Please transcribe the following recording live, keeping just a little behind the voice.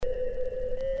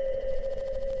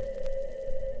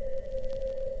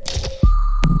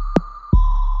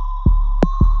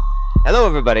Hello,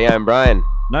 everybody. I'm Brian,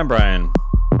 And I'm Brian.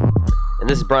 and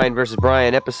this is Brian versus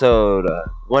Brian, episode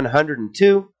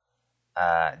 102,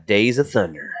 Days of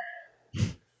Thunder.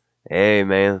 Hey,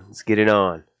 man, let's get it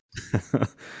on.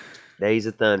 Days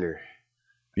of Thunder.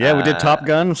 Yeah, we did Top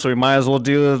Gun, so we might as well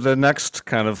do the next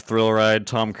kind of thrill ride,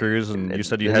 Tom Cruise. And you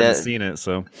said you hadn't seen it,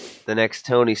 so The next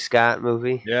Tony Scott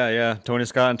movie. yeah, Tony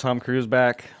Scott and Tom Cruise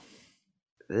back.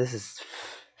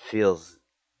 Feels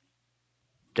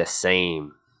the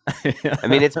same. I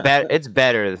mean, it's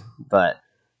better, but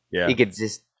Yeah, you could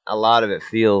just a lot of it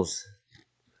feels.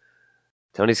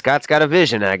 Tony Scott's got a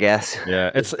vision, I guess.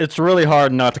 yeah. It's really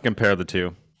hard not to compare the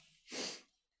two.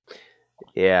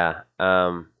 Yeah.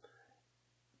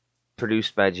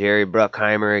 Produced by Jerry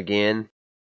Bruckheimer again.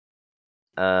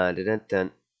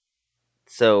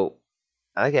 So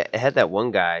I had that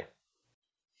one guy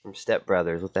from Step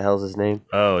Brothers. What the hell's his name?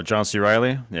 Oh, John C.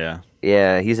 Reilly. Yeah.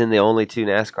 Yeah, he's in the only two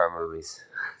NASCAR movies.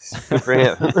 Good for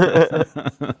him.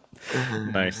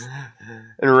 Nice.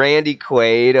 And Randy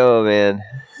Quaid. Oh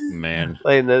Man,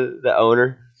 playing the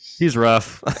owner. he's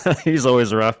rough. He's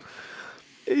always rough.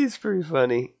 He's pretty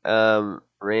funny.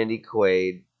 Randy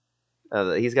Quaid.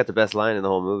 He's got the best line in the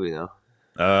whole movie, though.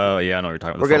 Oh, yeah, I know what you're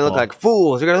talking about. We're gonna look like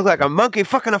fools. We're gonna look like a monkey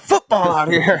fucking a football out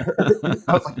here.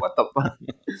 I was like, what the fuck?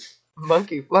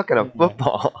 Monkey fucking a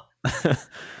football.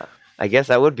 I guess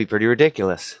that would be pretty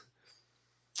ridiculous.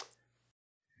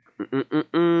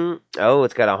 Oh,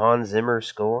 it's got a Hans Zimmer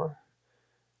score.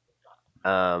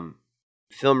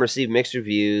 Film received mixed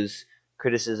reviews.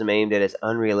 Criticism aimed at its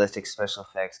unrealistic special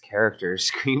effects,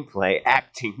 characters, screenplay,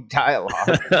 acting,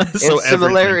 dialogue, and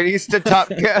similarities to Top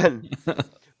Gun.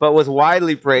 But was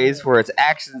widely praised for its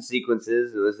action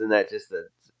sequences. Wasn't that just the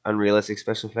unrealistic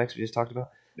special effects we just talked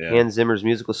about? Yeah. Hans Zimmer's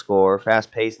musical score,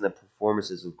 fast pace, and the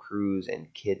performances of Cruise and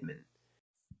Kidman.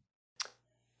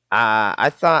 I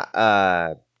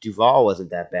thought Duvall wasn't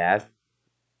that bad.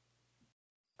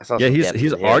 Yeah,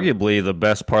 he's arguably the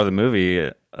best part of the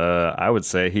movie. I would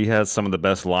say he has some of the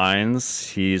best lines.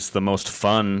 He's the most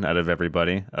fun out of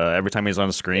everybody. Every time he's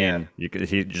on screen,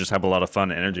 he just have a lot of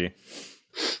fun and energy.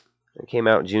 It came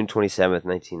out June 27th,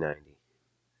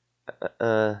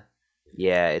 1990.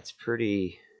 Yeah, it's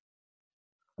pretty.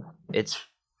 It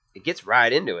gets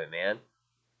right into it, man.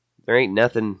 There ain't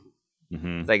nothing.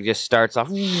 Mm-hmm. It's like just starts off.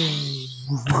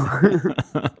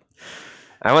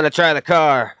 I want to try the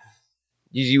car.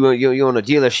 You own a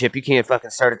dealership. You can't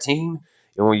fucking start a team.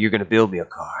 You're gonna build me a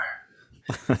car.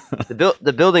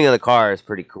 The building of the car is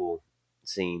pretty cool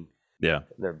scene. Yeah,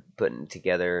 they're putting it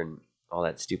together and all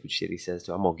that stupid shit he says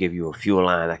to him. I'm gonna give you a fuel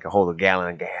line that can hold a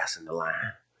gallon of gas in the line.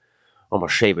 I'm gonna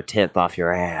shave a tenth off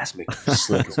your ass, make you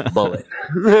slick as a bullet.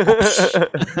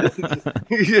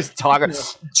 He's just talking.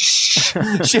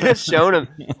 Just showing him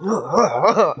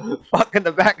fucking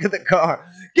the back of the car.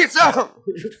 Get some.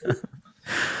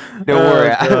 Don't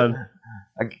worry,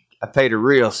 I paid a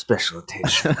real special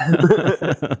attention.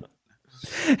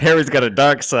 Harry's got a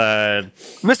dark side.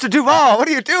 Mr. Duvall, what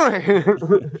are you doing?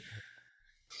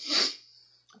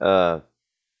 That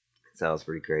was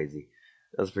pretty crazy.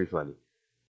 That was pretty funny.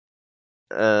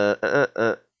 And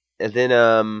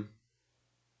then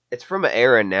it's from an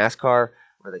era in NASCAR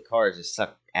where the cars just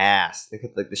suck ass. They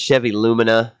got like the Chevy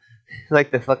Lumina,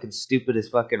 like the fucking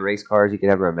stupidest fucking race cars you could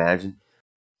ever imagine.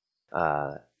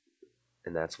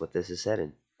 And that's what this is set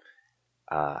in.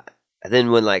 And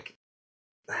then when what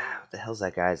the hell's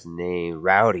that guy's name?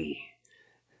 Rowdy.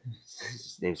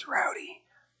 His name's Rowdy.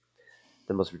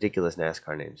 The most ridiculous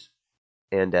NASCAR names.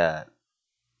 And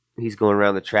he's going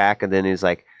around the track, and then he's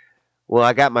like, well,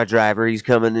 I got my driver. He's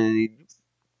coming, and he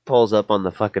pulls up on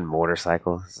the fucking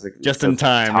motorcycle. It's like, just in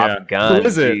time, Top Gun. Who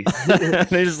is it?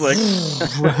 They just like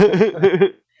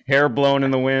hair blown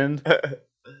in the wind.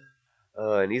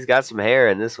 Oh, and he's got some hair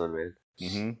in this one, man.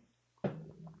 Mm-hmm.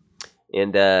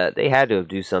 And they had to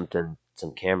do some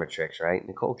camera tricks, right?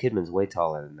 Nicole Kidman's way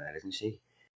taller than that, isn't she?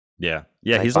 Yeah,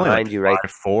 like he's behind only like you, right?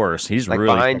 5'4", so he's like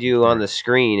really behind you on the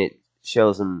screen. It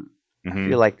shows him. Mm-hmm. I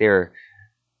feel like they're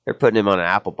putting him on an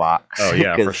apple box. Oh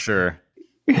yeah, for sure.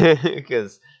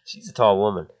 Because she's a tall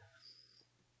woman,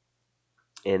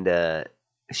 and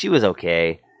she was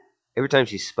okay. Every time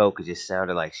she spoke, it just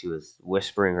sounded like she was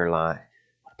whispering her line.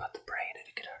 What about the brain? I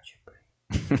didn't get out your brain.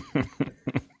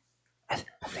 I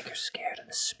think you're scared of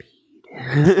the speed.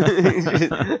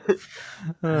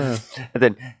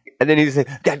 and then he said,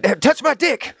 "Touch my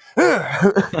dick."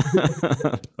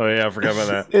 Oh yeah, I forgot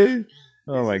about that.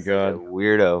 Oh my god,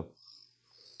 weirdo.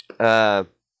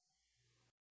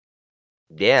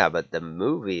 Yeah, but the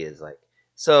movie is like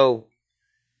so.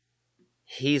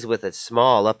 He's with a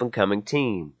small up and coming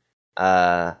team.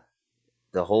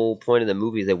 the whole point of the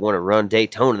movie is they want to run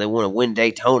Daytona. They want to win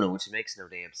Daytona, which makes no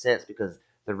damn sense because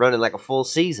they're running like a full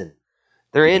season.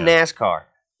 They're in NASCAR.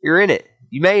 You're in it.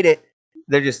 You made it.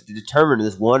 They're just determined in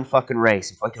this one fucking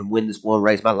race. If I can win this one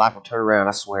race, my life will turn around.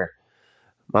 I swear.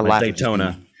 My life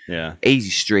Daytona. Yeah.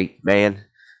 Easy street, man.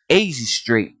 Easy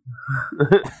street.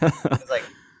 It's like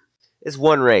it's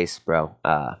one race, bro.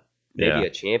 Maybe a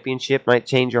championship might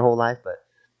change your whole life, but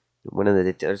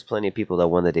there's plenty of people that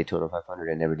won the Daytona 500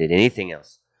 and never did anything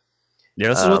else. Yeah,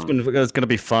 this is what's going to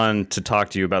be fun to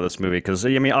talk to you about this movie because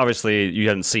I mean, obviously you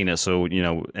hadn't seen it, so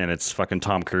and it's fucking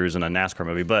Tom Cruise in a NASCAR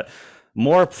movie, but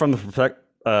more from the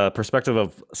perspective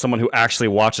of someone who actually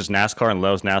watches NASCAR and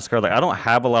loves NASCAR. Like, I don't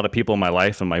have a lot of people in my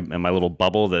life in my little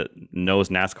bubble that knows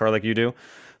NASCAR like you do.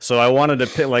 So I wanted to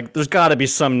pick, like, there's got to be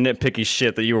some nitpicky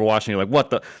shit that you were watching. You're like, what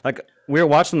the, like, we were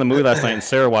watching the movie last night and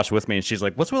Sarah watched with me and she's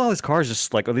like, what's with all these cars?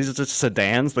 Just like, are these just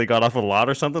sedans they got off a lot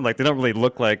or something? Like, they don't really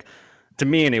look like, to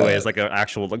me anyway, it's like an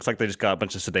actual, looks like they just got a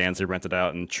bunch of sedans they rented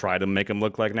out and tried to make them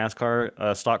look like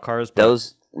NASCAR stock cars. But,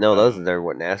 those are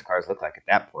what NASCARs look like at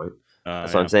that point.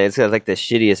 That's what I'm saying. It's like the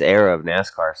shittiest era of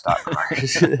NASCAR stock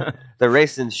cars. They're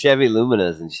racing Chevy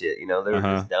Luminas and shit. They were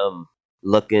just dumb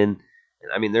looking.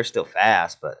 And I mean, they're still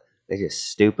fast, but they're just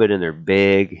stupid and they're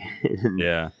big.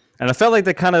 Yeah, and I felt like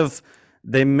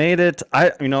they made it.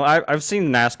 I've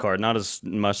seen NASCAR, not as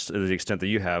much to the extent that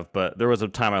you have, but there was a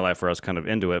time in my life where I was kind of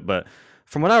into it. But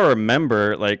from what I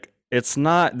remember, like, it's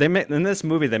not. In this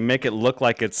movie they make it look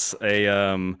like it's a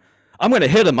I'm going to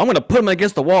hit him. I'm going to put him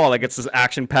against the wall. Like, it's this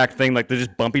action-packed thing. Like, they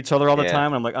just bump each other all the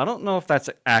time. And I'm like, I don't know if that's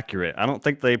accurate. I don't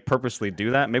think they purposely do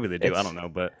that. Maybe they do. I don't know.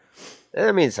 But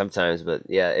I mean, sometimes. But,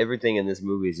 yeah, everything in this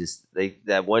movie is just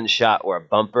that one shot or a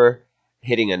bumper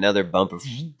hitting another bumper.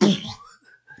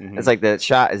 Mm-hmm. It's like the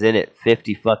shot is in it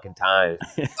 50 fucking times.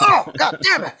 Oh, God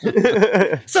damn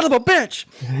it. Son of a bitch.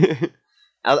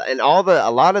 And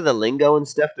a lot of the lingo and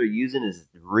stuff they're using is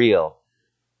real.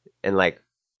 And, like,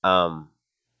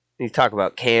 you talk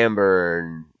about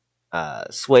camber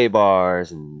and sway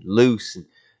bars and loose, and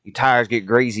your tires get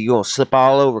greasy. You're gonna slip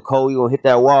all over, Cole. You're gonna hit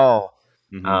that wall.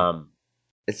 Mm-hmm.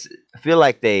 I feel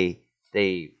like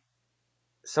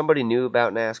somebody knew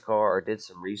about NASCAR or did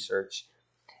some research,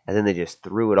 and then they just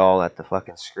threw it all at the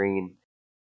fucking screen,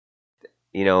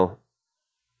 to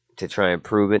try and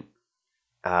prove it.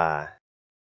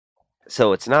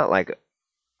 So it's not like,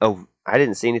 I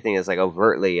didn't see anything that's like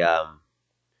overtly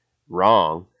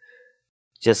wrong.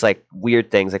 Just like weird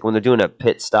things, like when they're doing a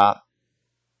pit stop,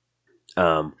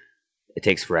 it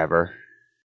takes forever.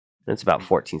 It's about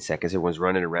 14 seconds. Everyone's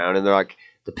running around, and they're like,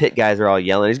 the pit guys are all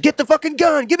yelling, "Get the fucking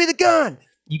gun! Give me the gun!"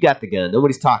 You got the gun.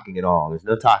 Nobody's talking at all. There's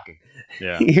no talking.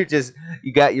 Yeah,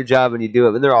 you got your job and you do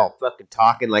it. And they're all fucking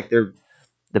talking like they're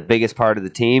the biggest part of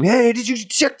the team. Hey, did you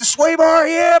check the sway bar?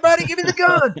 Yeah, buddy, give me the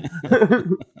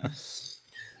gun.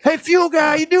 Hey, fuel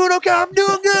guy, you doing okay? I'm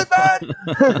doing good, bud.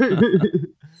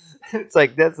 It's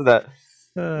like that's a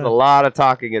lot of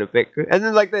talking in a picture, and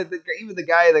then like even the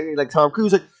guy like Tom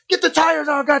Cruise, like, get the tires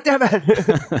on, goddammit.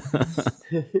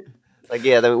 Like,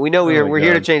 yeah, we know we're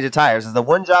here to change the tires. It's the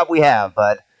one job we have,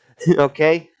 bud.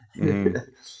 Okay,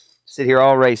 sit here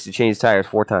all race to change tires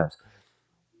 4 times.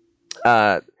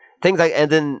 Things like, and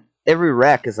then every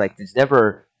wreck is like there's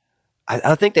never.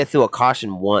 I think they threw a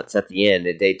caution once at the end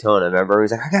at Daytona. Remember,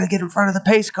 he's like, I gotta get in front of the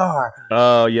pace car.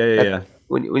 Oh yeah.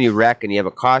 When you wreck and you have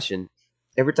a caution,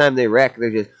 every time they wreck,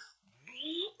 they just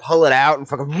pull it out and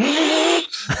fucking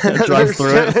drive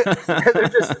through it. They're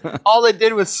just all they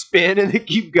did was spin and they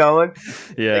keep going.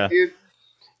 Yeah, like, dude,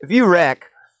 if you wreck,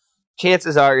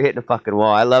 chances are you're hitting a fucking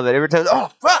wall. I love it every time.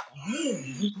 Oh fuck!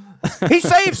 He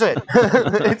saves it.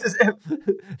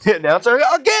 The announcer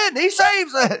again. He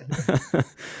saves it.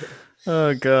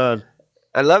 Oh god,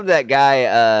 I love that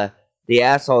guy, the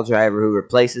asshole driver who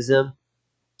replaces him.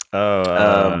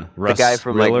 Oh, the guy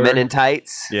from Wheeler? Like Men in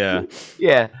Tights. Yeah.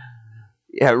 Yeah,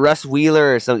 Russ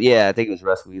Wheeler or something. Yeah, I think it was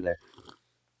Russ Wheeler.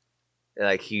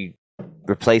 Like, he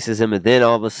replaces him, and then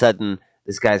all of a sudden,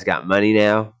 this guy's got money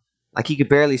now. Like, he could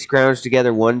barely scrounge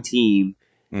together one team,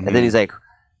 and then he's like,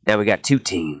 now we got 2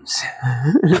 teams.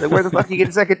 Like, where the fuck you get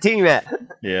a second team at?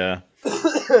 Yeah.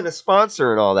 And a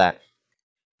sponsor and all that.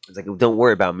 It's like, don't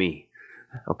worry about me.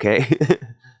 Okay?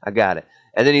 I got it.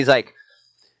 And then he's like,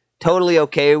 totally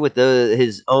okay with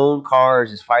his own cars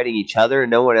just fighting each other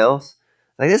and no one else.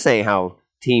 Like, this ain't how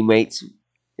teammates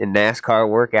in NASCAR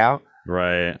work out.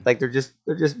 Right. Like, they're just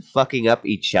fucking up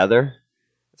each other.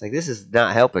 It's like, this is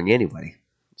not helping anybody.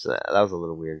 So that was a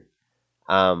little weird.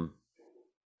 I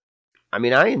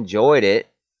mean, I enjoyed it.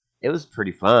 It was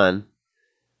pretty fun.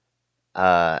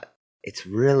 It's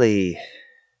really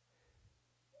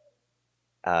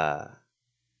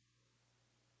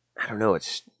I don't know.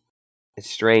 It's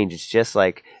strange. It's just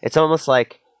like it's almost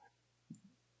like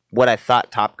what I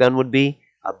thought Top Gun would be.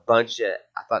 I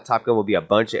thought Top Gun would be a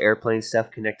bunch of airplane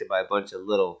stuff connected by a bunch of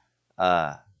little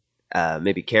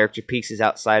maybe character pieces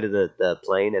outside of the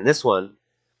plane. And this one,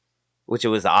 which it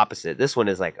was the opposite. This one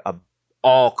is like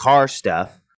all car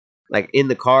stuff, like in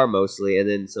the car mostly, and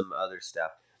then some other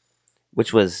stuff,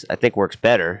 which was I think works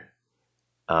better.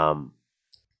 And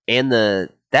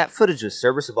that footage was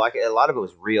serviceable. A lot of it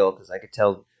was real because I could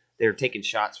tell they were taking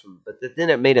shots from, but then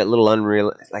it made it a little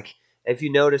unreal. Like if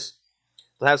you notice,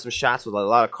 they'll have some shots with a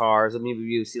lot of cars. I mean,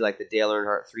 you see like the Dale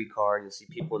Earnhardt 3 car, and you'll see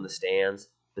people in the stands.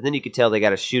 But then you could tell they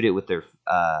got to shoot it with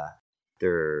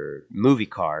their movie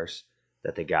cars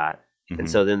that they got. Mm-hmm.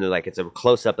 And so then they're like, it's a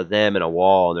close up of them and a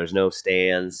wall, and there's no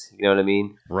stands. You know what I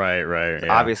mean? Right. So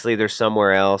yeah. Obviously, they're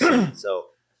somewhere else. So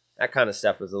that kind of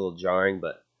stuff was a little jarring,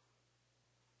 but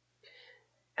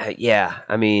yeah,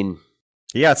 I mean,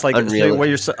 yeah, it's like so what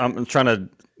you're. I'm trying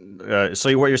to.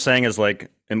 So what you're saying is like,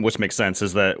 and which makes sense,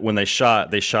 is that when they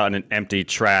shot in an empty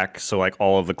track, so like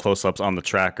all of the close-ups on the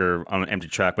track are on an empty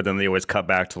track, but then they always cut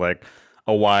back to like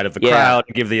a wide of the crowd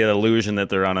to give the illusion that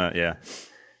they're on a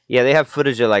Yeah, they have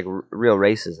footage of like real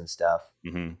races and stuff,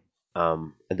 mm-hmm.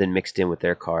 And then mixed in with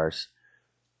their cars,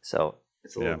 so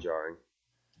it's a little jarring.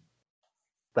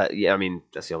 But yeah, I mean,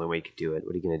 that's the only way you could do it.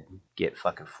 What are you gonna get?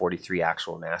 Fucking 43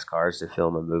 actual NASCARs to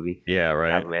film a movie? Yeah,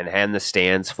 right. And the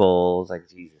stands full. It's like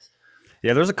Jesus.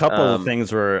 Yeah, there's a couple of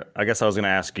things where I guess I was gonna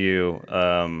ask you.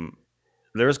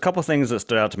 There was a couple of things that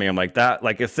stood out to me. I'm like that.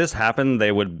 Like if this happened,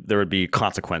 there would be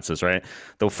consequences, right?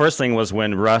 The first thing was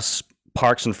when Russ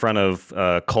parks in front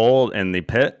of Cole in the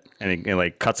pit. And he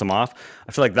like cuts him off.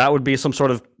 I feel like that would be some sort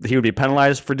of he would be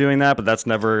penalized for doing that, but that's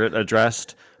never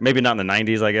addressed. Maybe not in the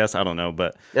 90s, I guess. I don't know,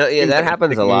 but no, yeah, that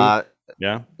happens a lot.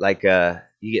 Yeah, like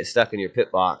you get stuck in your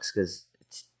pit box because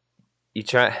you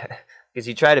try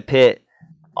to pit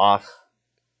off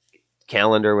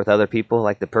calendar with other people,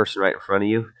 like the person right in front of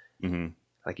you. Mm-hmm.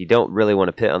 Like you don't really want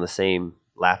to pit on the same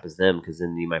lap as them because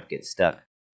then you might get stuck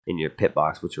in your pit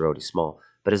box, which are already small.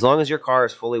 But as long as your car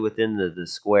is fully within the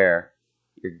square,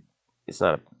 it's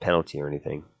not a penalty or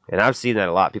anything. And I've seen that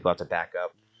a lot. People have to back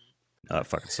up. That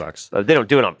fucking sucks. But they don't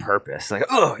do it on purpose. Like,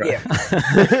 oh, yeah.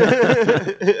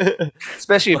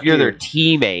 Especially if you're their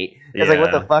teammate. It's like,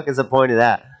 what the fuck is the point of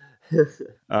that?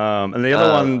 And the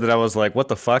other one that I was like, what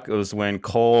the fuck, was when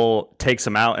Cole takes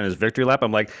him out in his victory lap.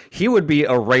 I'm like, he would be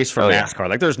erased from NASCAR. Yeah.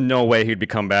 Like, there's no way he'd be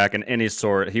come back in any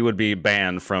sort. He would be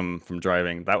banned from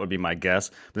driving. That would be my guess.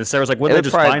 But then Sarah's like, would they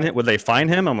just find him? Would they find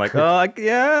him? I'm like,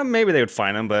 yeah, maybe they would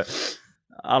find him, but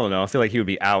I don't know. I feel like he would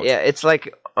be out. Yeah, it's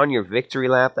like on your victory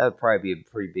lap, that would probably be a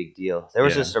pretty big deal. There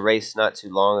was just a race not too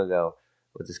long ago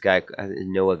with this guy,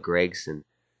 Noah Gragson.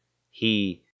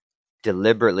 He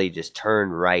deliberately just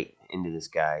turned right into this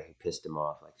guy who pissed him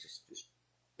off, like just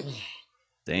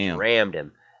damn, rammed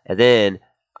him, and then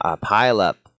a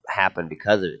pileup happened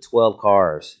because of it. 12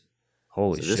 cars.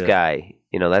 Holy shit! This guy,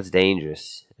 that's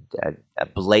dangerous. A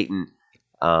blatant,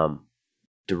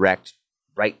 direct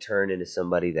right turn into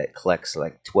somebody that collects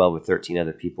like 12 or 13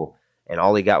 other people, and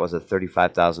all he got was a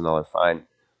 $35,000 fine.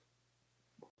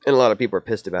 And a lot of people are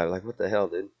pissed about it. Like, what the hell,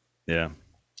 dude? Yeah.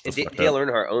 Dale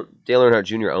Earnhardt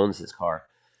Jr. owns his car.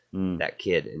 That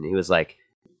kid, and he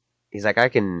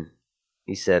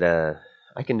said,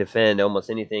 I can defend almost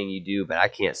anything you do, but I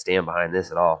can't stand behind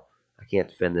this at all. I can't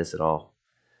defend this at all.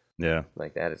 Yeah,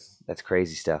 like that's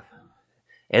crazy stuff.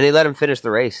 And they let him finish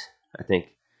the race, I think,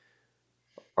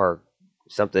 or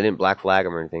something. They didn't black flag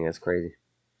him or anything. That's crazy.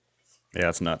 Yeah,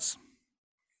 it's nuts.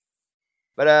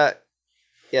 But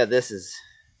yeah, this is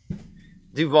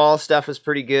Duvall stuff is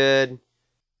pretty good.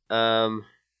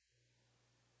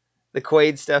 The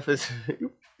Quaid stuff is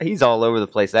he's all over the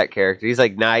place, that character. He's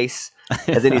like nice,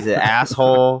 and then he's an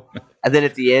asshole, and then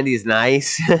at the end he's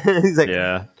nice. He's like,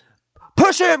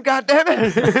 push him,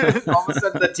 goddammit. All of a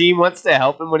sudden the team wants to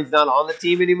help him when he's not on the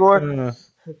team anymore.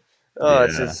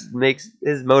 It just makes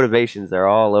his motivations are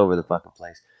all over the fucking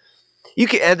place.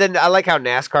 And then I like how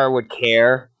NASCAR would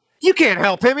care. You can't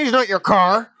help him, he's not your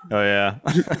car. Oh yeah.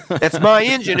 That's my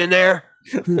engine in there.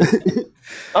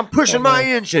 I'm pushing my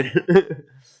engine.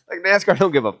 Like NASCAR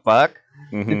don't give a fuck.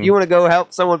 Mm-hmm. If you want to go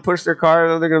help someone push their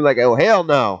car, they're gonna be like, "Oh hell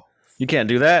no, you can't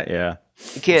do that." Yeah,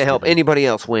 you can't help anybody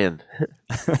else win.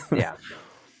 Yeah,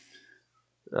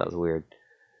 that was weird.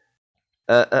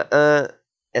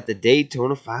 At the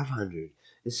Daytona 500,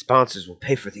 the sponsors will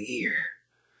pay for the year.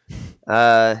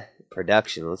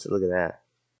 Production. Let's look at that.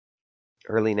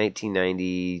 Early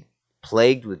 1990,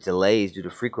 plagued with delays due to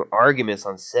frequent arguments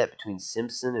on set between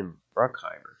Simpson and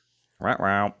Bruckheimer.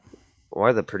 Wow. Why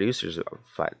are the producers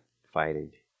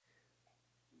fighting?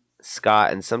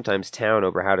 Scott and sometimes Town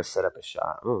over how to set up a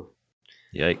shot. Ooh.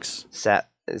 Yikes.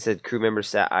 It said crew members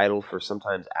sat idle for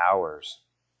sometimes hours.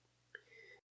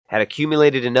 Had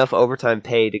accumulated enough overtime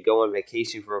pay to go on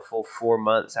vacation for a full 4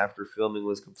 months after filming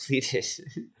was completed.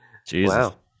 Jesus.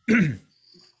 Wow.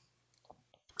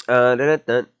 So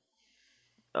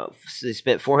they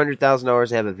spent $400,000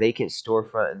 to have a vacant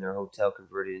storefront in their hotel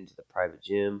converted into the private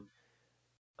gym.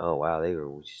 Oh wow, they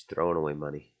were just throwing away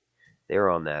money. They were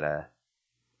on that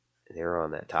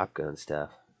Top Gun stuff.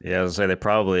 Yeah, I was gonna say they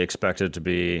probably expected it to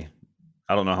be.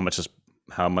 I don't know how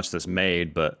much this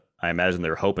made, but I imagine they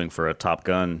were hoping for a Top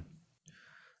Gun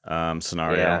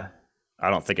scenario. Yeah. I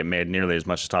don't think it made nearly as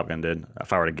much as Top Gun did,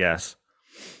 if I were to guess.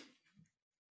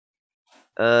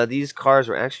 These cars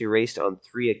were actually raced on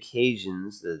 3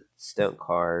 occasions, the stunt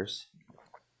cars.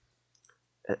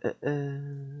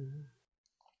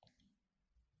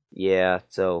 Yeah,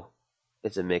 so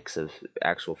it's a mix of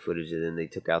actual footage, and then they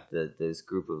took out this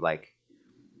group of like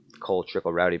Cole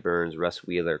Trickle, Rowdy Burns, Russ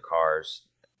Wheeler cars.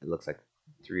 It looks like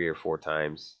 3 or 4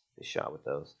 times they shot with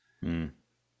those.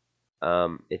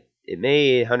 It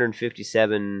made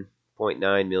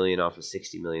 $157.9 million off a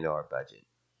 $60 million budget.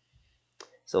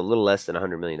 So a little less than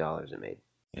 $100 million it made.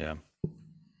 Yeah.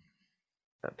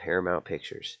 Paramount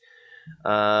Pictures.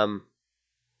 Yeah.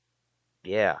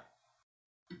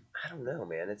 I don't know,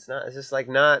 man. It's just like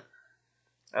not.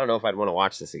 I don't know if I'd want to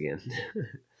watch this again.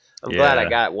 I'm glad I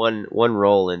got one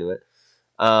roll into it.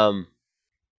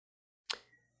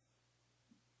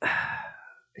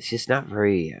 It's just not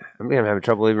very. I'm having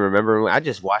trouble even remembering. I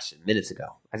just watched it minutes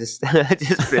ago. I just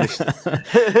finished it.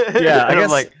 Yeah,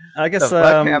 I guess. The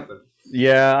fuck happened?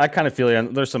 Yeah, I kind of feel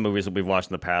it. There's some movies that we've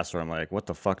watched in the past where I'm like, what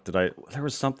the fuck did I... There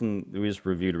was something we just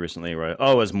reviewed recently, right?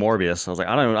 Oh, it was Morbius. I was like,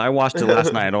 I don't know. I watched it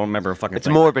last night. I don't remember a fucking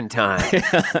thing. It's Morbin time.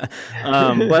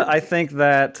 But I think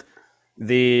that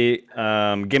the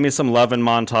Give Me Some Lovin'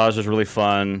 montage is really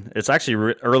fun. It's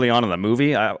actually early on in the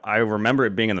movie. I remember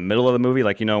it being in the middle of the movie,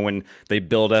 like, you know, when they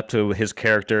build up to his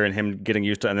character and him getting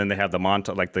used to, and then they have the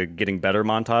montage, like the getting better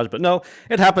montage. But no,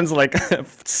 it happens like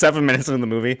 7 minutes into the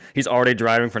movie. He's already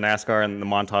driving for NASCAR and the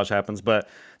montage happens. But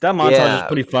that montage is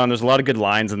pretty fun. There's a lot of good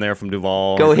lines in there from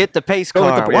Duvall. Go hit the pace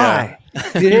car. Why?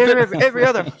 Every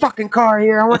other fucking car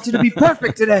here. I want you to be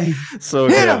perfect today. So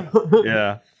good.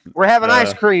 Yeah. We're having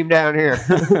ice cream down here.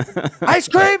 Ice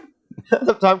cream?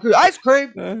 Tom Cruise. Ice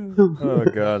cream? Oh,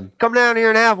 God. Come down here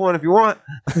and have one if you want.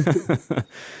 Yeah,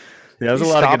 there's a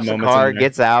lot of good moments. The car,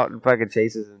 gets out, and fucking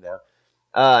chases him down.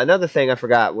 Another thing I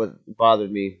forgot what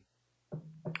bothered me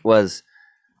was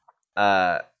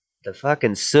the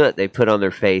fucking soot they put on their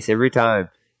face every time.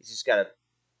 He's just got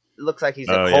it looks like he's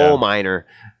a coal miner.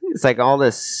 It's like all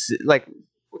this, like,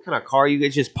 what kind of car you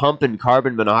get just pumping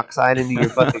carbon monoxide into your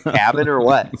fucking cabin or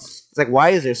what? It's like, why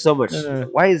is there so much?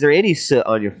 Why is there any soot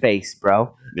on your face,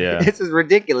 bro? Yeah, this is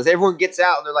ridiculous. Everyone gets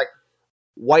out and they're like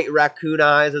white raccoon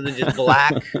eyes and then just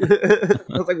black. I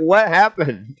was like, what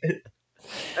happened?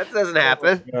 That doesn't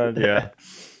happen. God, yeah.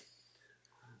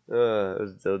 It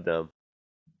was so dumb.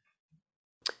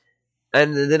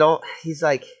 And then he's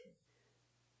like,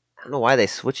 I don't know why they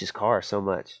switch his car so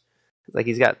much. Like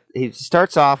he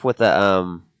starts off with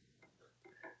a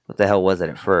what the hell was it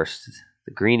at first?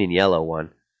 The green and yellow one. I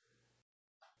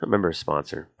don't remember his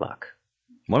sponsor. Fuck.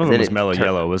 One of them was Mellow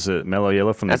Yellow. Was it Mellow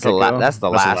Yellow from the get-go? That's the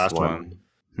last one.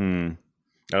 I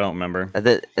don't remember.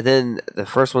 And then the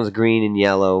first one's green and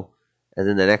yellow, and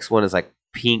then the next one is like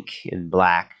pink and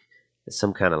black. It's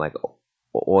some kind of like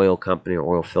oil company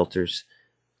or oil filters.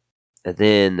 And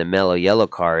then the Mellow Yellow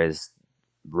car is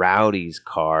Rowdy's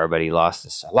car, but he lost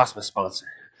my sponsor.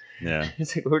 Yeah.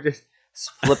 It's like we're just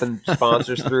flipping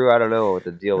sponsors through. I don't know what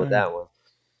the deal with that one.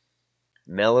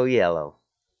 Mellow Yellow.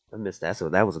 I missed that. So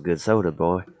that was a good soda,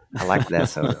 boy. I liked that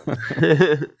soda.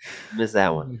 Missed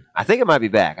that one. I think it might be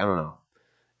back. I don't know.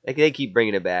 They keep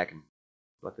bringing it back, and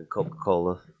fucking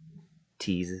Coca-Cola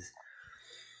teases.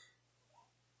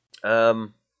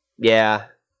 Yeah,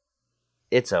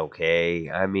 it's okay.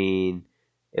 I mean,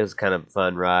 it was kind of a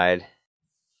fun ride.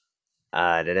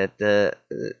 Some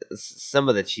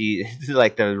of the cheese,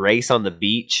 like the race on the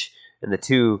beach, and the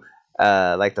two,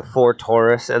 like the Ford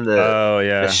Taurus and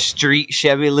the street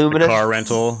Chevy Lumina car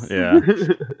rental. Yeah,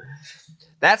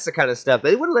 that's the kind of stuff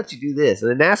they wouldn't let you do. This in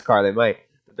the NASCAR, they might.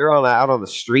 But they're all out on the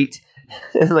street.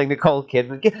 Like Nicole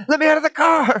Kidman, let me out of the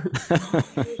car!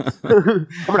 I'm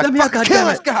gonna kill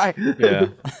this guy. Yeah,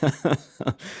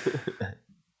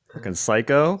 fucking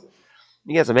psycho.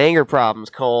 You got some anger problems,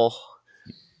 Cole.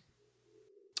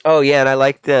 Oh yeah, and I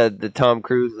like the Tom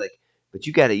Cruise, like, but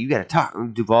you gotta talk.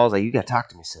 Duvall's like, you gotta talk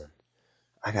to me, son.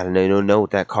 I gotta know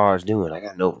what that car is doing. I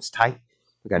gotta know if it's tight.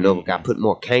 I gotta know if I gotta put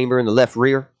more camber in the left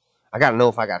rear. I got to know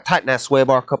if I got to tighten that sway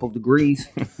bar a couple degrees.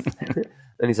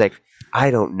 And he's like,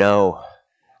 I don't know.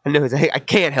 I know. He's like, I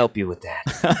can't help you with that.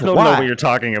 I don't know what you're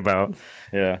talking about.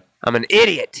 Yeah. I'm an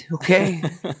idiot, okay?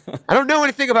 I don't know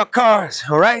anything about cars,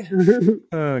 all right?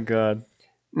 Oh, God.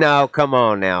 No, come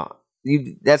on now.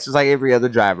 That's just like every other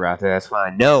driver out there. That's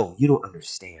fine. No, you don't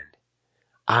understand.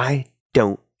 I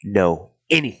don't know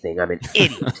anything. I'm an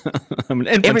idiot. I'm an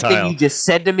infantile. Everything you just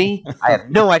said to me, I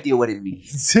have no idea what it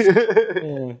means.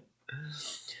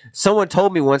 Someone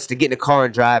told me once to get in a car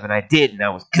and drive, and I did, and I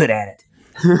was good at it.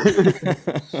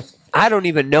 I don't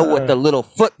even know what the little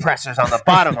foot pressors on the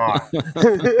bottom are.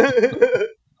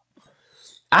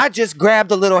 I just grabbed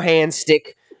the little hand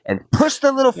stick and push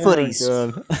the little footies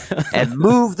and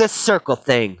move the circle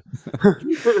thing.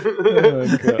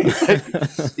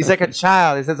 He's like a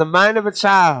child. He says, the mind of a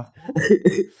child.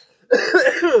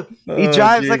 He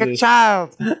drives like a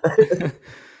child.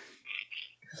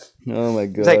 Oh my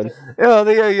God! It's like, oh,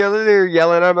 they're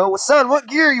yelling at me. Well, son, what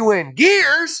gear are you in?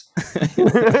 Gears?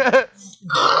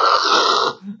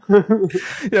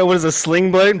 Yeah, what is a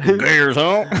sling blade? Gears,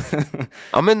 huh?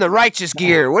 I'm in the righteous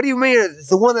gear. What do you mean? It's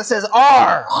the one that says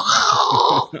R.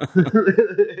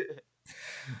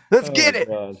 Let's get it.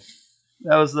 God.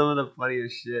 That was some of the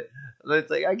funniest shit.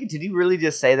 It's like, did you really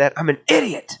just say that? I'm an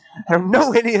idiot. I don't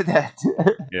know any of that.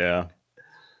 Yeah.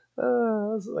 That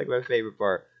was like my favorite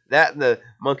part. That and the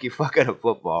monkey fucking a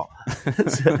football.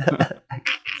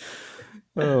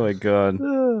 Oh my God.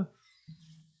 That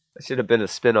should have been a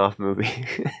spin-off movie.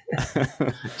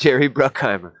 Jerry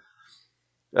Bruckheimer.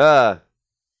 My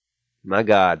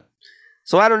God.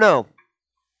 So I don't know.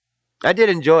 I did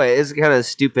enjoy it. It's kind of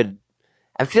stupid.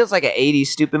 It feels like an 80s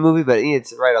stupid movie, but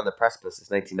it's right on the precipice.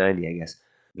 It's 1990, I guess.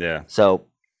 Yeah. So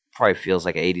probably feels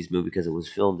like an 80s movie because it was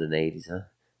filmed in the 80s, huh?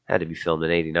 Had to be filmed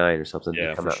in 89 or something.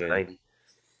 Yeah, to come for out sure. in 90.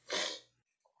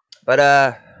 But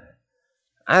I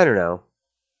don't know.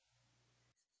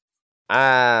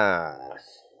 I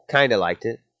kind of liked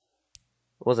it.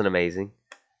 It wasn't amazing.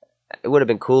 It would have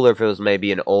been cooler if it was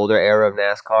maybe an older era of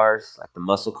NASCARs, like the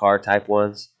muscle car type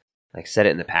ones, like set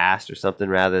it in the past or something,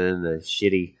 rather than the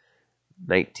shitty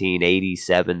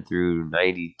 1987 through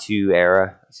 92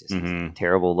 era. It's just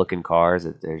terrible looking cars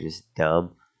that they're just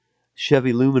dumb.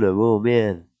 Chevy Lumina, oh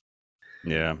man.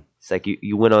 Yeah. It's like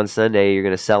you win on Sunday, you're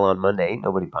going to sell on Monday. Ain't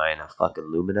nobody buying a fucking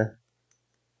Lumina.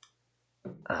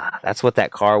 That's what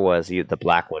that car was, the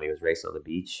black one he was racing on the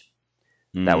beach.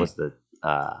 That was the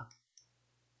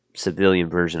civilian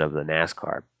version of the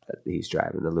NASCAR that he's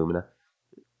driving, the Lumina.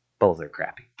 Both are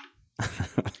crappy.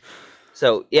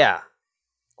 So, yeah.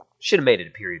 Should have made it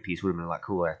a period piece. Would have been a lot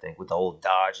cooler, I think, with the old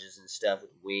Dodges and stuff,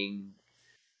 with wing,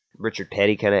 Richard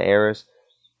Petty kind of eras.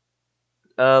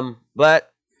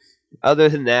 But other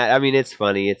than that, I mean, it's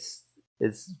funny. It's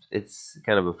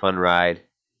kind of a fun ride.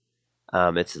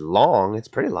 It's long. It's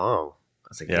pretty long. I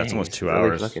was like, yeah, it's almost 2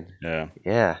 hours.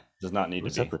 Yeah. Does not need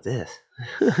What's to be. up with this?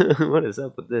 What is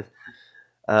up with this?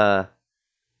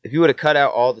 If you would have cut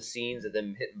out all the scenes of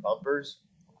them hitting bumpers,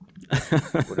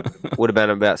 would have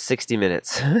been about 60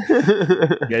 minutes.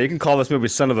 Yeah, you can call this movie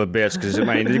 "Son of a Bitch" because it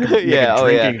might make a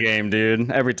drinking game,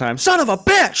 dude. Every time, "Son of a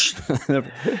bitch,"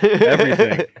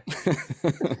 everything.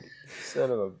 Son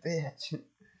of a bitch.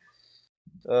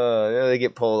 They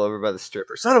get pulled over by the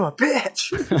stripper. Son of a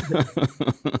bitch.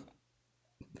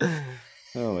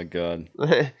 Oh my God.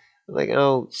 Like,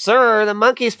 oh, sir, the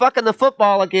monkey's fucking the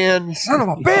football again. Son of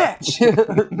a bitch.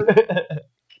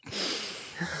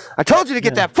 I told you to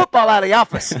get that football out of the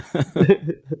office. I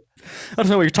don't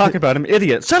know what you're talking about, him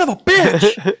idiot. Son of a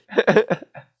bitch.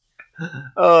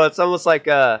 Oh, it's almost like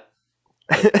it's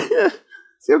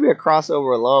gonna be a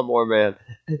crossover with Lawnmower Man.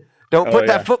 Don't put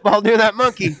that football near that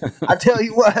monkey. I tell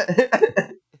you what.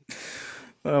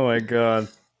 Oh my God.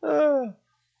 We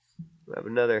have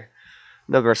another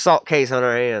assault case on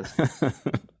our hands.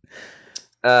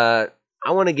 I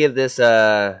want to give this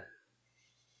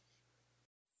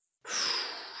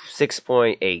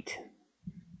 6.8.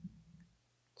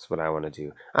 That's what I want to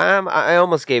do. I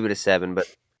almost gave it a 7,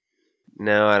 but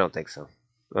no, I don't think so.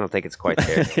 I don't think it's quite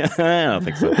there. I don't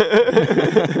think so.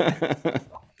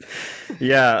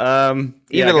 Yeah.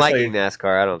 Even liking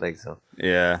NASCAR, I don't think so.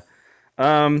 Yeah.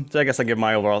 So I guess I give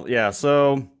my overall. Yeah.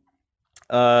 So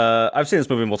I've seen this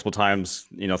movie multiple times,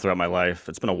 throughout my life.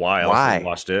 It's been a while since I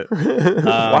watched it.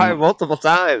 Why multiple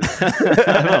times?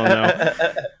 I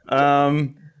don't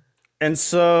know. And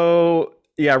so,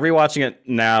 yeah, rewatching it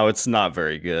now, it's not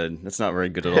very good. It's not very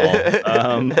good at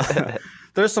all.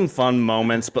 There's some fun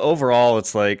moments, but overall,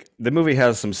 it's like the movie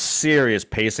has some serious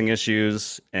pacing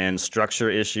issues and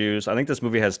structure issues. I think this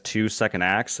movie has 2 second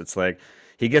acts. It's like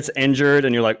he gets injured,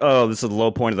 and you're like, oh, this is the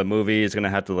low point of the movie. He's gonna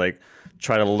have to like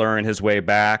try to learn his way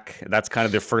back. That's kind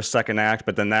of the second act,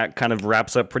 but then that kind of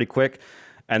wraps up pretty quick.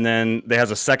 And then they has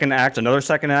another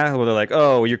second act where they're like,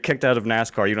 oh, you're kicked out of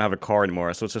NASCAR. You don't have a car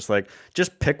anymore. So it's just like,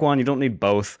 just pick one. You don't need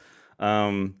both.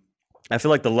 I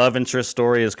feel like the love interest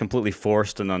story is completely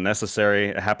forced and unnecessary.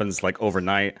 It happens like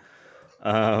overnight.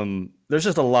 There's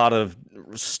just a lot of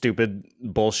stupid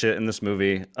bullshit in this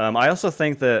movie. I also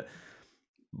think that,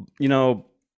 you know,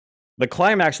 the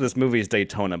climax of this movie is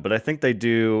Daytona, but I think they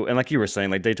do, and like you were saying,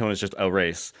 like Daytona is just a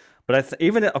race. But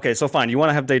okay, so fine, you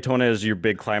want to have Daytona as your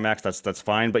big climax, that's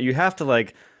fine, but you have to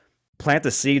like plant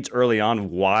the seeds early on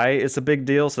why it's a big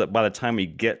deal, so that by the time we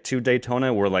get to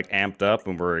Daytona, we're like amped up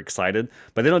and we're excited.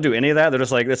 But they don't do any of that. They're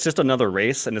just like, it's just another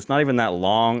race, and it's not even that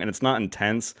long, and it's not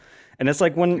intense. And it's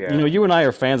like when you and I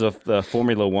are fans of the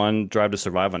Formula One Drive to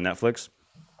Survive on Netflix,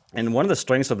 and one of the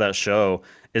strengths of that show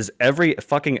is every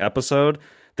fucking episode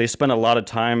they spend a lot of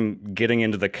time getting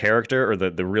into the character or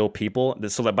the real people,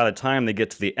 so that by the time they get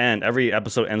to the end, every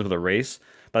episode ends with a race.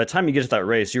 By the time you get to that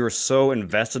race, you are so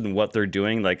invested in what they're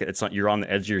doing, like you're on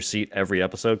the edge of your seat every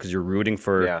episode because you're rooting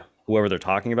for whoever they're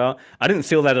talking about. I didn't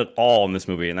feel that at all in this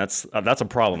movie, and that's a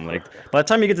problem. Like by the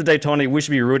time you get to Daytona, we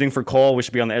should be rooting for Cole. We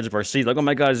should be on the edge of our seat, like, oh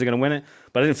my god, is he gonna win it?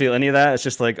 But I didn't feel any of that. It's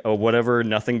just like a whatever,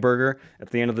 nothing burger at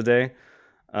the end of the day.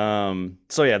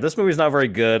 So yeah, this movie's not very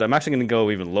good. I'm actually going to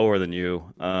go even lower than you.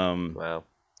 Wow.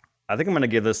 I think I'm going to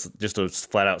give this just a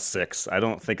flat out 6. I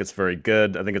don't think it's very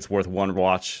good. I think it's worth one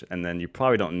watch, and then you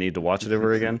probably don't need to watch it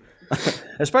ever again.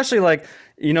 Especially like,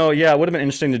 it would have been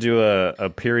interesting to do a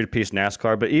period piece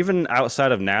NASCAR, but even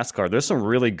outside of NASCAR, there's some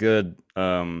really good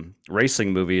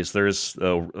racing movies. There's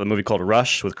a movie called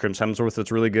Rush with Chris Hemsworth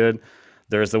that's really good.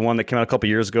 There's the one that came out a couple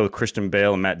years ago with Christian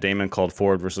Bale and Matt Damon called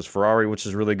Ford versus Ferrari, which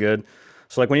is really good.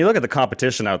 So like when you look at the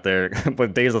competition out there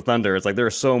with Days of Thunder, it's like there are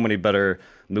so many better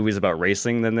movies about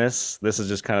racing than this. This is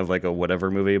just kind of like a whatever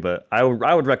movie, but I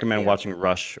would recommend watching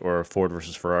Rush or Ford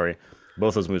versus Ferrari.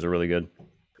 Both those movies are really good.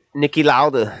 Niki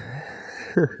Lauda.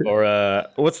 Or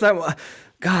what's that?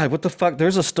 God, what the fuck?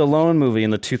 There's a Stallone movie in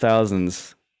the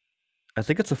 2000s. I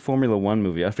think it's a Formula One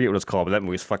movie. I forget what it's called, but that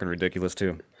movie's fucking ridiculous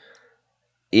too.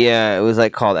 Yeah, it was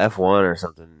like called F1 or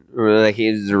something. Or like he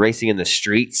was racing in the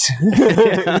streets.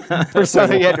 Or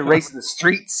something, he had to race in the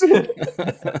streets.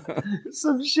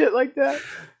 Some shit like that.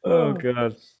 Oh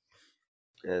god.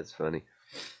 That's funny.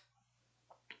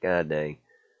 God dang.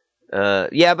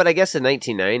 Yeah, but I guess in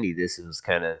 1990, this was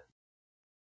kind of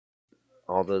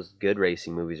all those good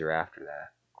racing movies are after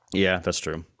that. Yeah, that's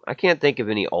true. I can't think of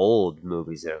any old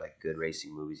movies that are like good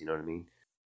racing movies. You know what I mean?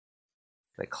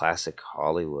 Like classic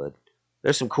Hollywood.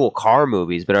 There's some cool car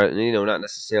movies, but not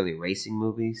necessarily racing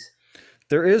movies.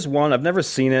 There is one. I've never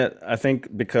seen it. I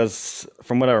think because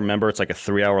from what I remember, it's like a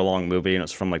 3-hour long movie, and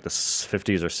it's from like the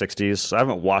 50s or 60s. So I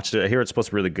haven't watched it. I hear it's supposed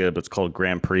to be really good, but it's called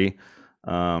Grand Prix.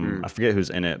 I forget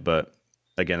who's in it, but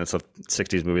again, it's a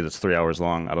 60s movie that's 3 hours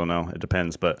long. I don't know. It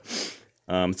depends. But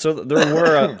so there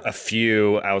were a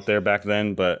few out there back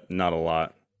then, but not a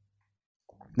lot.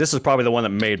 This is probably the one that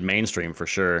made mainstream for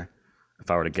sure, if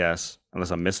I were to guess,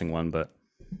 unless I'm missing one. But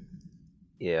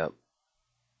yeah,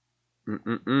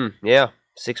 yeah,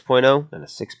 6.0 and a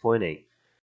 6.8.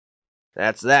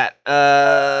 That's that.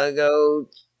 Go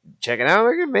check it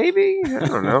out. Maybe, I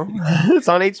don't know. It's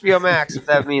on HBO Max. If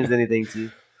that means anything to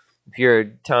you, if you're a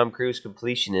Tom Cruise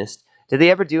completionist. Did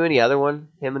they ever do any other one?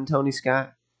 Him and Tony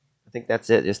Scott? I think that's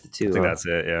it. Just the two. I think that's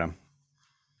it. Yeah.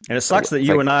 And it sucks that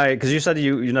you and I, because you said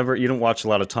you don't watch a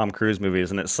lot of Tom Cruise movies,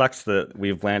 and it sucks that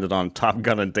we've landed on Top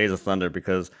Gun and Days of Thunder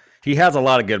because he has a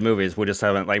lot of good movies. We just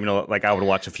haven't, like I would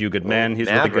watch A Few Good Men. He's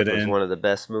Maverick really good was one of the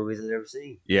best movies I've ever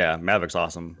seen. Yeah, Maverick's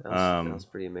awesome. That was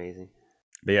pretty amazing.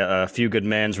 But yeah, A Few Good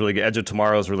Men's really good. Edge of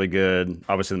Tomorrow's really good.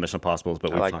 Obviously, The Mission Impossible,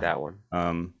 but I like that one.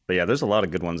 But yeah, there's a lot of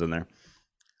good ones in there.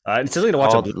 It's silly to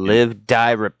watch. Live,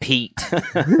 Die, Repeat.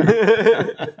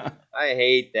 I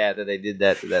hate that they did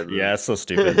that to that movie. Yeah, it's so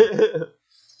stupid.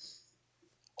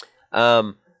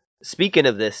 Speaking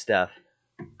of this stuff,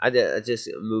 I just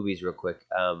movies real quick.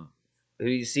 Have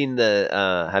you seen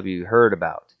have you heard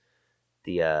about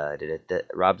the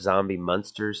Rob Zombie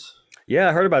Monsters? Yeah,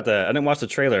 I heard about that. I didn't watch the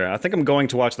trailer. I think I'm going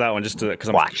to watch that one just because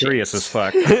I'm curious as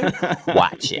fuck.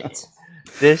 Watch it.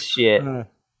 This shit.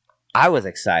 I was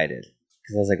excited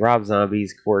because I was like, Rob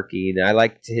Zombie's quirky, and I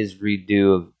liked his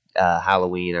redo of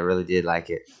Halloween. I really did like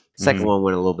it. The second one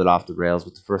went a little bit off the rails,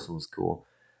 but the first one was cool.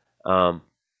 And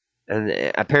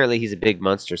apparently he's a big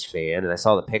Munsters fan, and I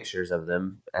saw the pictures of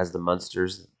them as the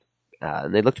Munsters,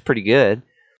 and they looked pretty good.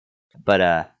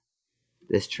 But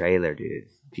this trailer, dude,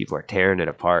 people are tearing it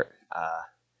apart.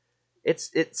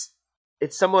 It's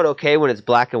it's somewhat okay when it's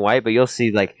black and white, but you'll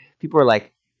see like people are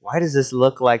like, why does this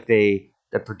look like the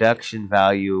production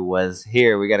value was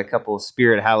here? We got a couple of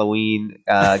Spirit Halloween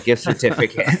gift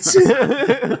certificates.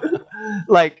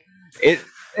 Like it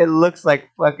looks like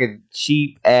fucking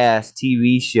cheap ass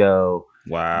TV show.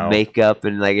 Wow. Makeup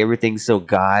and like everything's so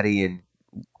gaudy and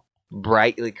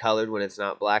brightly colored when it's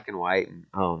not black and white. And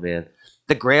oh man,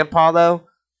 the grandpa though,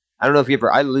 I don't know if you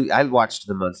ever. I watched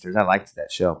The Munsters. I liked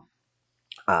that show.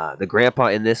 The grandpa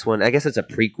in this one, I guess it's a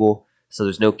prequel, so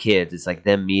there's no kids. It's like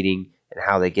them meeting and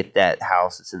how they get that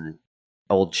house. It's in the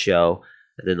old show,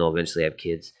 and then they'll eventually have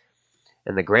kids.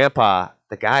 And the grandpa,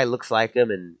 the guy looks like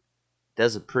him and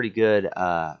does a pretty good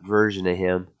version of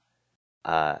him.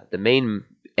 The main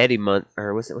Eddie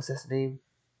or what's his name?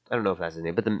 I don't know if that's his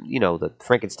name, but the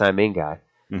Frankenstein main guy.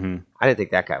 Mm-hmm. I didn't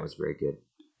think that guy was very good.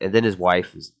 And then his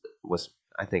wife was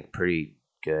I think pretty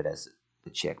good as the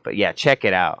chick. But yeah, check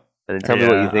it out and then tell me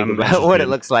what you think about what it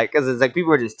looks like, because it's like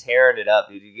people are just tearing it up.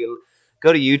 Dude. You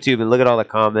go to YouTube and look at all the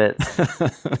comments.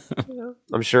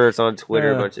 I'm sure it's on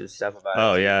Twitter, a bunch of stuff about it.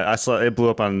 Oh yeah, I saw it blew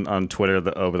up on Twitter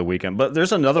over the weekend. But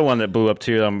there's another one that blew up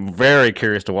too. I'm very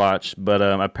curious to watch. But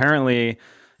apparently,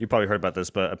 you probably heard about this.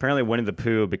 But apparently, Winnie the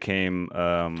Pooh became.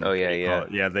 Oh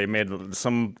yeah. They made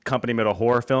some company made a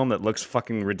horror film that looks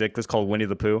fucking ridiculous called Winnie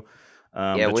the Pooh.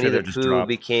 Winnie the Pooh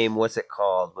became, what's it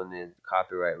called when the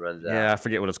copyright runs out? Yeah, I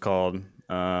forget what it's called.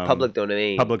 Public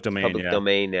domain. Public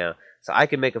domain now. So I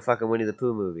can make a fucking Winnie the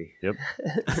Pooh movie. Yep.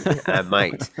 I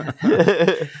might.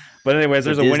 But anyways,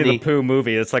 there's a Winnie the Pooh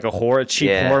movie. It's like a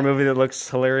cheap horror movie that looks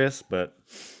hilarious, but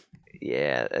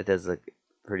yeah, it does look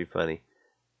pretty funny.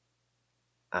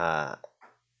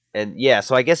 And yeah,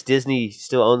 so I guess Disney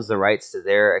still owns the rights to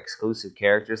their exclusive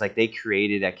characters. Like they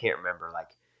created, I can't remember, like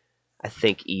I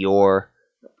think Eeyore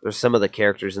or some of the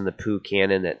characters in the Pooh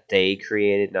canon that they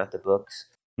created, not the books.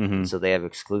 Mm-hmm. So they have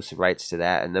exclusive rights to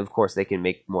that, and of course they can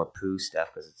make more Pooh stuff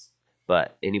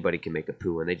but anybody can make a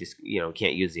Pooh, and they just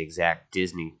can't use the exact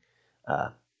Disney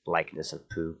likeness of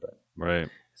Pooh. But right,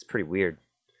 it's pretty weird.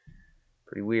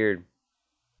 Pretty weird.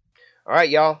 All right,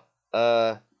 y'all.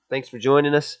 Thanks for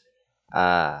joining us.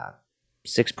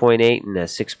 6.8 and a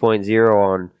 6.0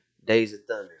 on Days of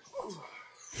Thunder.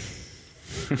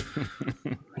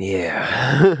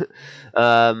 Yeah.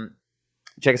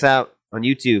 Check us out on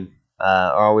YouTube.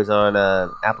 Always on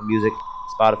Apple Music,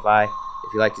 Spotify.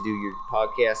 If you like to do your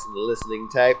podcast in the listening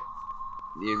type,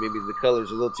 maybe the color's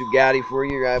a little too gaudy for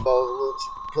you, your eyeballs a little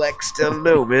too perplexed. I don't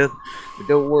know, man. But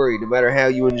don't worry. No matter how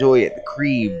you enjoy it, the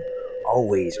cream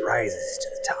always rises to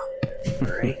the top.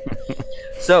 All right?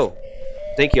 So,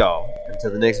 thank y'all.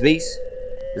 Until the next piece,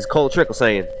 this is Cole Trickle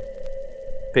saying,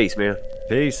 peace, man.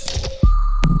 Peace.